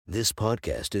This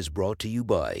podcast is brought to you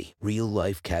by Real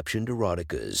Life Captioned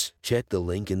Eroticas. Check the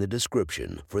link in the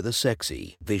description for the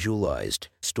sexy, visualized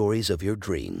stories of your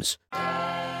dreams.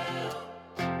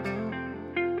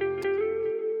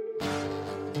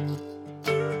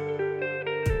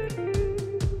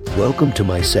 Welcome to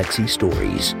my sexy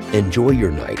stories. Enjoy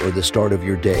your night or the start of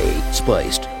your day,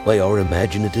 spiced by our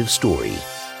imaginative story.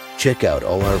 Check out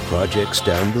all our projects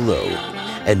down below,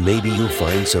 and maybe you'll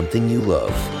find something you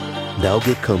love. Now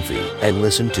get comfy and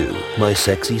listen to my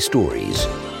sexy stories.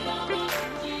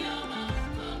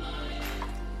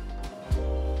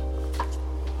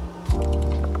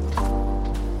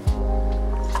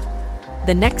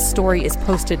 The next story is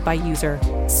posted by user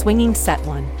Swinging Set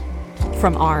One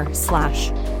from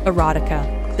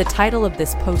r/erotica. The title of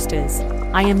this post is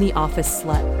I Am the Office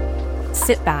Slut.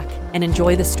 Sit back and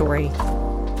enjoy the story.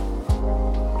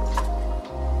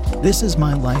 This is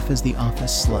my life as the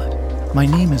office slut. My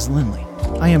name is Lindley.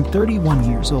 I am 31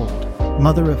 years old,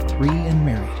 mother of 3 and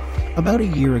married. About a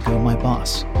year ago, my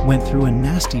boss went through a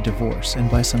nasty divorce, and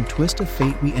by some twist of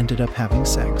fate, we ended up having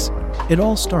sex. It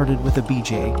all started with a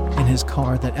BJ in his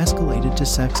car that escalated to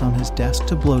sex on his desk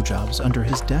to blowjobs under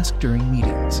his desk during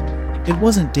meetings. It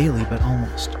wasn't daily, but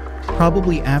almost.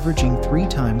 Probably averaging 3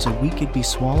 times a week, it'd be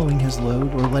swallowing his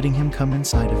load or letting him come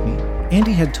inside of me.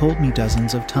 Andy had told me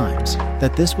dozens of times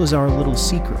that this was our little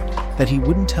secret, that he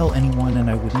wouldn't tell anyone and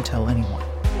I wouldn't tell anyone.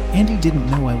 Andy didn't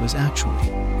know I was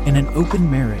actually in an open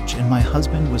marriage, and my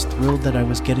husband was thrilled that I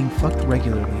was getting fucked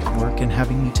regularly at work and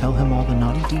having me tell him all the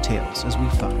naughty details as we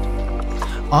fucked.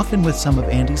 Often with some of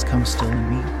Andy's cum still in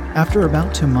me. After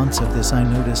about 2 months of this, I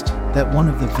noticed that one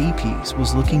of the VPs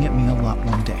was looking at me a lot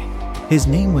one day. His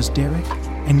name was Derek,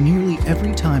 and nearly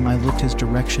every time I looked his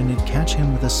direction, it'd catch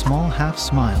him with a small half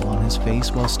smile on his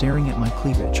face while staring at my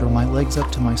cleavage or my legs up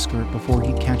to my skirt before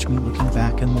he'd catch me looking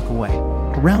back and look away.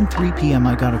 Around 3 p.m.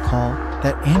 I got a call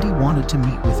that Andy wanted to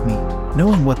meet with me.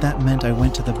 Knowing what that meant, I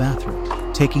went to the bathroom.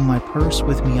 Taking my purse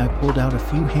with me, I pulled out a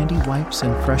few handy wipes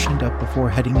and freshened up before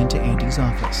heading into Andy's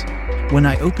office. When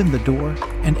I opened the door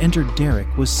and entered,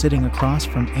 Derek was sitting across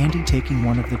from Andy, taking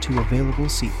one of the 2 available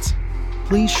seats.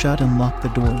 "Please shut and lock the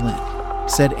door, Lynn,"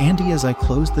 said Andy as I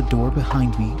closed the door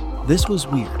behind me. This was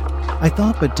weird, I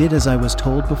thought, but did as I was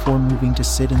told before moving to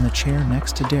sit in the chair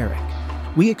next to Derek.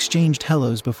 We exchanged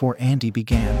hellos before Andy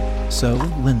began. "So,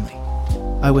 Lindley,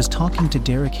 I was talking to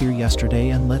Derek here yesterday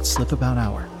and let slip about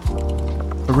our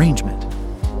arrangement."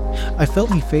 I felt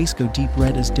my face go deep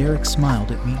red as Derek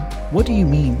smiled at me. "What do you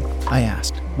mean?" I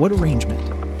asked. "What arrangement?"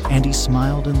 Andy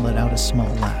smiled and let out a small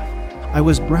laugh. I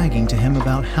was bragging to him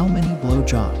about how many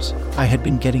blowjobs I had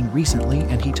been getting recently,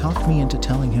 and he talked me into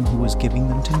telling him who was giving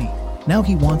them to me. "Now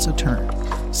he wants a turn,"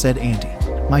 said Andy.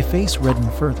 My face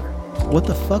reddened further. What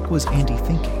the fuck was Andy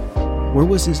thinking? Where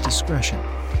was his discretion?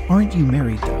 "Aren't you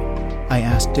married, though?" I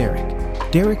asked Derek.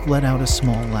 Derek let out a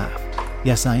small laugh.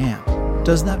 "Yes, I am.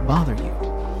 Does that bother you?"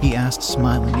 he asked,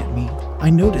 smiling at me. I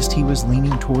noticed he was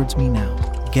leaning towards me now,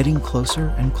 getting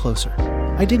closer and closer.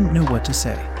 I didn't know what to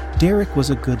say. Derek was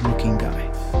a good-looking guy,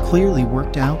 clearly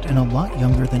worked out and a lot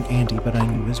younger than Andy, but I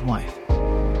knew his wife.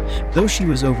 Though she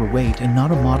was overweight and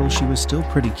not a model, she was still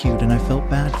pretty cute, and I felt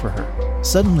bad for her.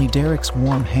 Suddenly, Derek's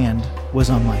warm hand was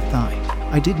on my thigh.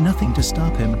 I did nothing to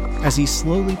stop him as he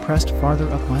slowly pressed farther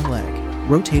up my leg,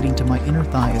 rotating to my inner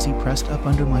thigh as he pressed up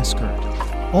under my skirt.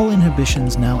 All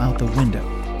inhibitions now out the window,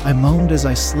 I moaned as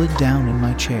I slid down in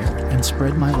my chair and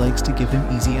spread my legs to give him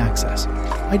easy access.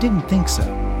 "I didn't think so,"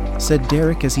 said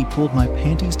Derek as he pulled my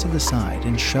panties to the side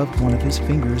and shoved one of his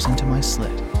fingers into my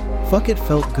slit. Fuck, it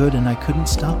felt good, and I couldn't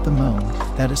stop the moan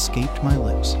that escaped my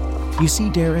lips. "You see,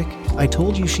 Derek, I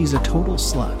told you she's a total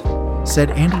slut," said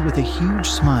Andy with a huge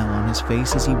smile on his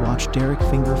face as he watched Derek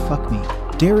finger fuck me.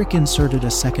 Derek inserted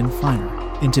a second finer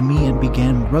into me and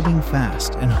began rubbing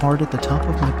fast and hard at the top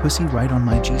of my pussy right on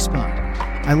my G-spot.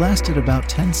 I lasted about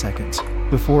 10 seconds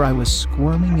before I was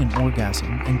squirming in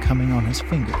orgasm and coming on his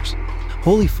fingers.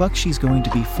 "Holy fuck, she's going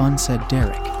to be fun," said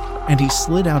Derek, and he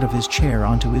slid out of his chair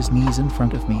onto his knees in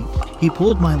front of me. He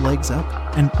pulled my legs up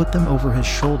and put them over his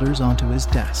shoulders onto his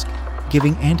desk,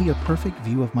 giving Andy a perfect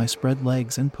view of my spread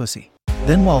legs and pussy.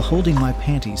 Then, while holding my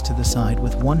panties to the side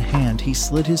with one hand, he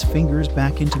slid his fingers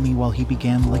back into me while he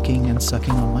began licking and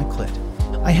sucking on my clit.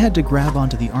 I had to grab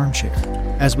onto the armchair,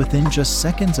 as within just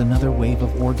seconds another wave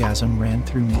of orgasm ran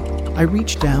through me. I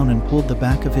reached down and pulled the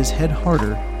back of his head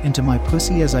harder into my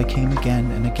pussy as I came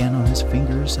again and again on his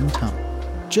fingers and tongue.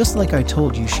 "Just like I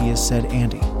told you she is," said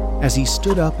Andy, as he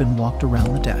stood up and walked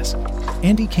around the desk.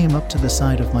 Andy came up to the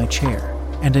side of my chair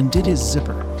and undid his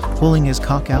zipper, pulling his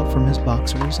cock out from his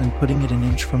boxers and putting it an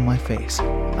inch from my face.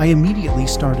 I immediately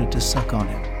started to suck on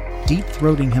him.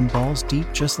 deep-throating him balls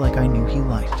deep just like I knew he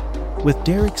liked. With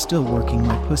Derek still working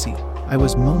my pussy, I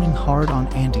was moaning hard on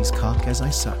Andy's cock as I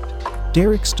sucked.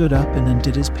 Derek stood up and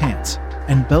undid his pants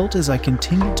and belt as I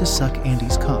continued to suck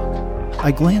Andy's cock.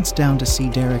 I glanced down to see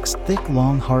Derek's thick,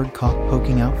 long, hard cock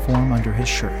poking out from under his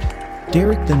shirt.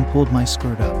 Derek then pulled my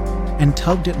skirt up and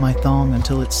tugged at my thong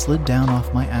until it slid down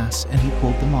off my ass and he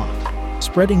pulled them off.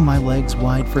 Spreading my legs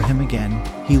wide for him again,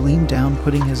 he leaned down,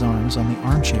 putting his arms on the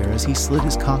armchair as he slid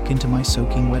his cock into my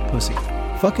soaking wet pussy.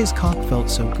 Fuck, his cock felt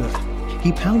so good.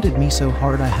 He pounded me so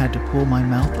hard I had to pull my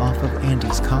mouth off of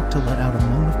Andy's cock to let out a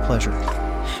moan of pleasure.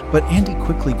 But Andy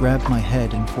quickly grabbed my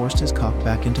head and forced his cock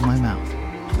back into my mouth.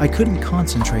 I couldn't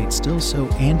concentrate still, so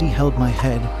Andy held my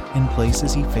head in place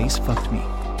as he face fucked me,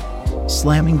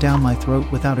 slamming down my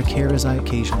throat without a care as I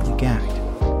occasionally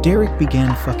gagged. Derek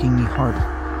began fucking me harder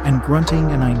and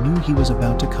grunting, and I knew he was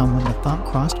about to come when the thought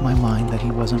crossed my mind that he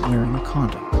wasn't wearing a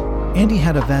condom. Andy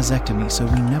had a vasectomy, so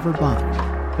we never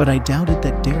bothered, but I doubted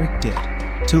that Derek did.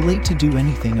 Too late to do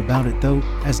anything about it though,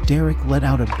 as Derek let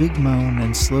out a big moan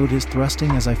and slowed his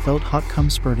thrusting as I felt hot cum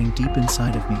spurting deep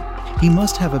inside of me. He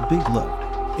must have a big load.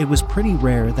 It was pretty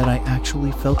rare that I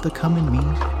actually felt the cum in me.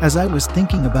 As I was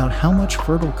thinking about how much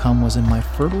fertile cum was in my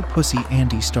fertile pussy,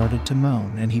 Andy started to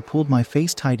moan and he pulled my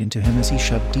face tight into him as he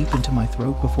shoved deep into my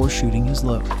throat before shooting his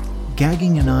load.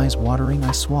 Gagging and eyes watering,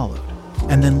 I swallowed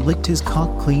and then licked his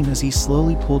cock clean as he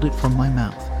slowly pulled it from my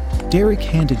mouth. Derek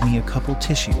handed me a couple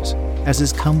tissues as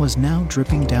his cum was now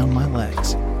dripping down my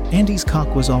legs. Andy's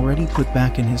cock was already put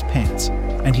back in his pants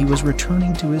and he was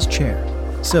returning to his chair.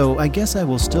 So I guess I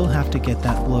will still have to get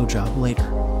that blowjob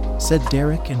later, said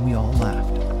Derek, and we all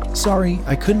laughed. Sorry,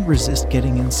 I couldn't resist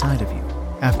getting inside of you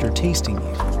after tasting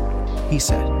you, he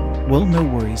said. Well, no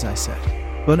worries, I said.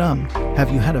 But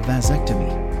have you had a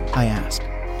vasectomy? I asked.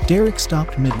 Derek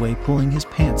stopped midway pulling his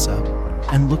pants up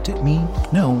and looked at me.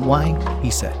 No, why?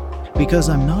 He said. Because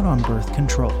I'm not on birth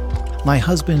control. My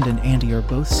husband and Andy are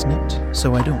both snipped,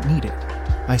 so I don't need it,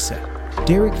 I said.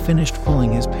 Derek finished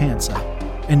pulling his pants up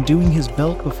and doing his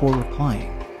belt before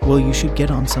replying, well, you should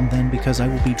get on some then, because I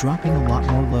will be dropping a lot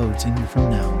more loads in you from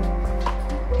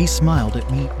now. He smiled at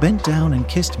me, bent down and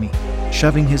kissed me,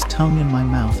 shoving his tongue in my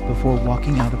mouth before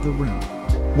walking out of the room.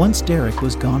 Once Derek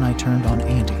was gone, I turned on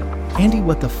Andy. Andy,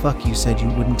 what the fuck, you said you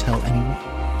wouldn't tell anyone?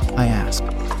 I asked.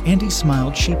 Andy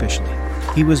smiled sheepishly.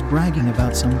 He was bragging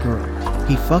about some girl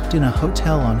he fucked in a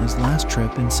hotel on his last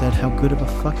trip and said how good of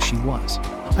a fuck she was.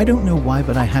 I don't know why,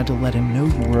 but I had to let him know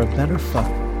you were a better fuck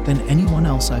than anyone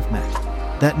else I've met.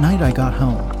 That night I got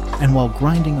home, and while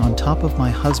grinding on top of my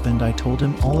husband, I told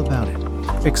him all about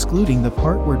it, excluding the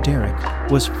part where Derek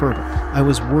was fertile. I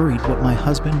was worried what my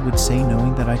husband would say,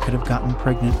 knowing that I could have gotten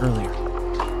pregnant earlier.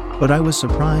 But I was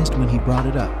surprised when he brought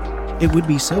it up. It would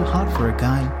be so hot for a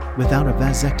guy without a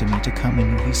vasectomy to come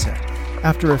in, he said.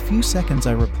 After a few seconds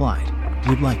I replied,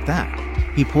 you'd like that?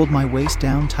 He pulled my waist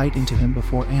down tight into him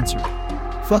before answering.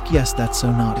 Fuck yes, that's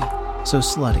so naughty, so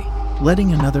slutty.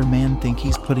 Letting another man think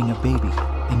he's putting a baby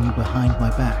in you behind my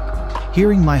back.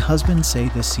 Hearing my husband say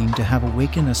this seemed to have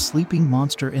awakened a sleeping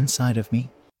monster inside of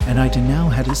me, and I now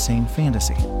had his same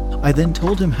fantasy. I then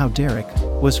told him how Derek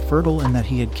was fertile and that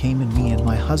he had came in me, and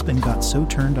my husband got so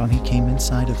turned on he came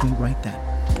inside of me right then.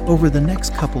 Over the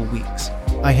next couple weeks,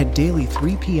 I had daily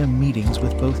 3 p.m. meetings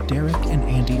with both Derek and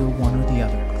Andy, or one or the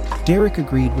other. Derek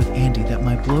agreed with Andy that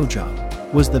my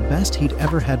blowjob was the best he'd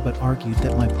ever had, but argued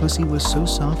that my pussy was so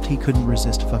soft he couldn't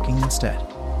resist fucking instead.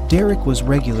 Derek was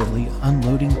regularly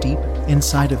unloading deep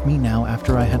inside of me now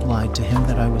after I had lied to him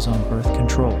that I was on birth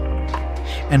control.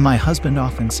 And my husband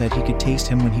often said he could taste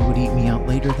him when he would eat me out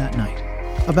later that night.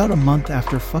 About a month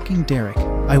after fucking Derek,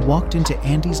 I walked into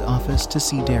Andy's office to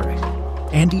see Derek,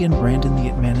 Andy and Brandon,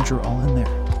 the manager, all in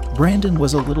there. Brandon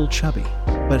was a little chubby,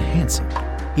 but handsome.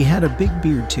 He had a big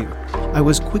beard too. I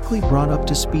was quickly brought up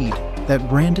to speed that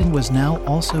Brandon was now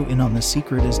also in on the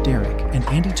secret as Derek, and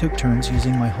Andy took turns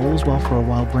using my holes, while for a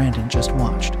while Brandon just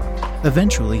watched.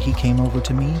 Eventually he came over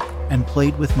to me and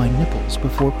played with my nipples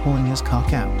before pulling his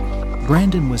cock out.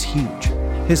 Brandon was huge.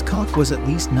 His cock was at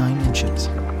least 9 inches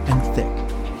and thick.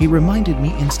 He reminded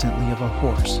me instantly of a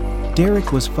horse.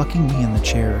 Derek was fucking me in the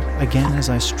chair again as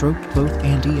I stroked both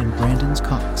Andy and Brandon's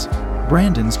cocks.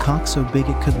 Brandon's cock so big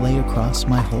it could lay across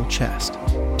my whole chest.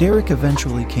 Derek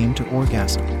eventually came to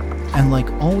orgasm, and like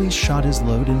always shot his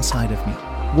load inside of me.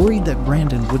 Worried that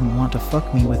Brandon wouldn't want to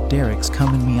fuck me with Derek's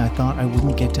cum in me, I thought I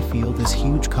wouldn't get to feel this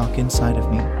huge cock inside of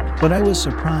me. But I was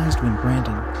surprised when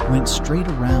Brandon went straight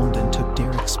around and took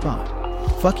Derek's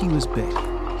spot. Fuck, he was big.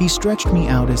 He stretched me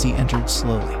out as he entered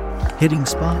slowly, hitting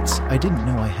spots I didn't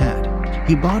know I had.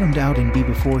 He bottomed out in B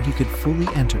before he could fully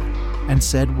enter, and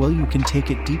said, "Well, you can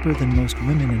take it deeper than most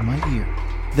women," in my ear.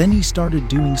 Then he started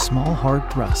doing small hard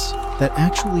thrusts that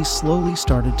actually slowly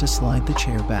started to slide the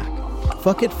chair back.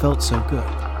 Fuck, it felt so good.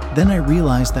 Then I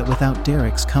realized that without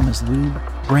Derek's cum as lube,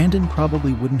 Brandon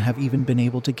probably wouldn't have even been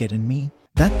able to get in me.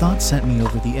 That thought sent me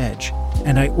over the edge,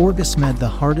 and I orgasmed the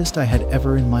hardest I had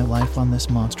ever in my life on this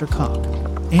monster cock.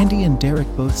 Andy and Derek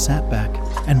both sat back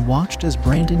and watched as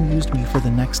Brandon used me for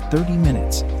the next 30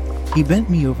 minutes. He bent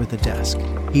me over the desk.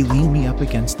 He leaned me up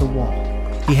against the wall.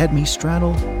 He had me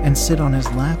straddle and sit on his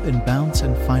lap and bounce,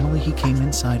 and finally he came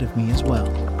inside of me as well,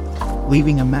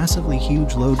 leaving a massively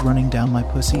huge load running down my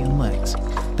pussy and legs.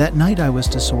 That night I was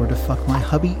to soar to fuck my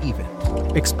hubby even.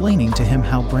 Explaining to him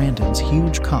how Brandon's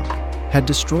huge cock had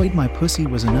destroyed my pussy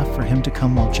was enough for him to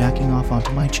come while jacking off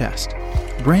onto my chest.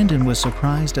 Brandon was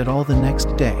surprised at all the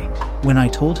next day when I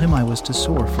told him I was to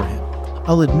soar for him.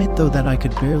 I'll admit though that I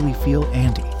could barely feel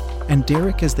Andy and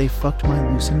Derek as they fucked my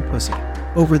loosened pussy.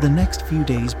 Over the next few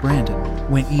days, Brandon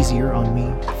went easier on me,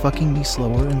 fucking me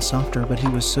slower and softer, but he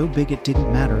was so big it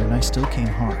didn't matter and I still came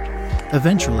hard.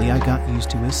 Eventually, I got used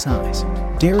to his size.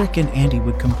 Derek and Andy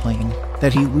would complain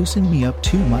that he loosened me up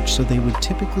too much, so they would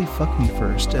typically fuck me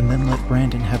first and then let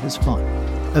Brandon have his fun.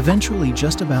 Eventually,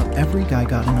 just about every guy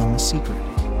got in on the secret.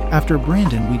 After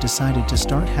Brandon, we decided to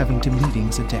start having 2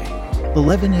 meetings a day.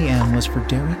 11 a.m. was for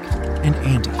Derek and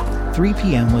Andy. 3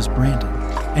 p.m. was Brandon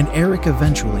and Eric.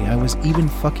 Eventually, I was even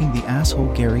fucking the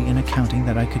asshole Gary in accounting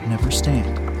that I could never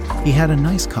stand. He had a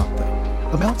nice cock though.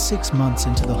 About 6 months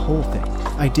into the whole thing,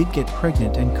 I did get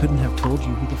pregnant and couldn't have told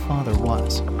you who the father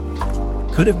was.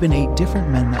 Could have been 8 different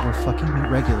men that were fucking me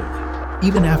regularly.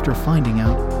 Even after finding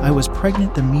out I was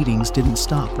pregnant, the meetings didn't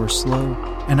stop or slow,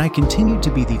 and I continued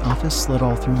to be the office slut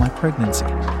all through my pregnancy.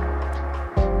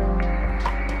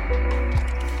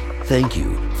 Thank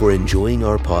you for enjoying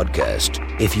our podcast.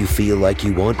 If you feel like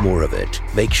you want more of it,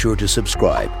 make sure to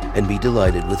subscribe and be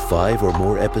delighted with 5 or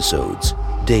more episodes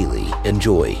daily.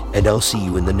 Enjoy, and I'll see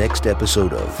you in the next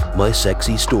episode of My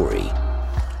Sexy Story.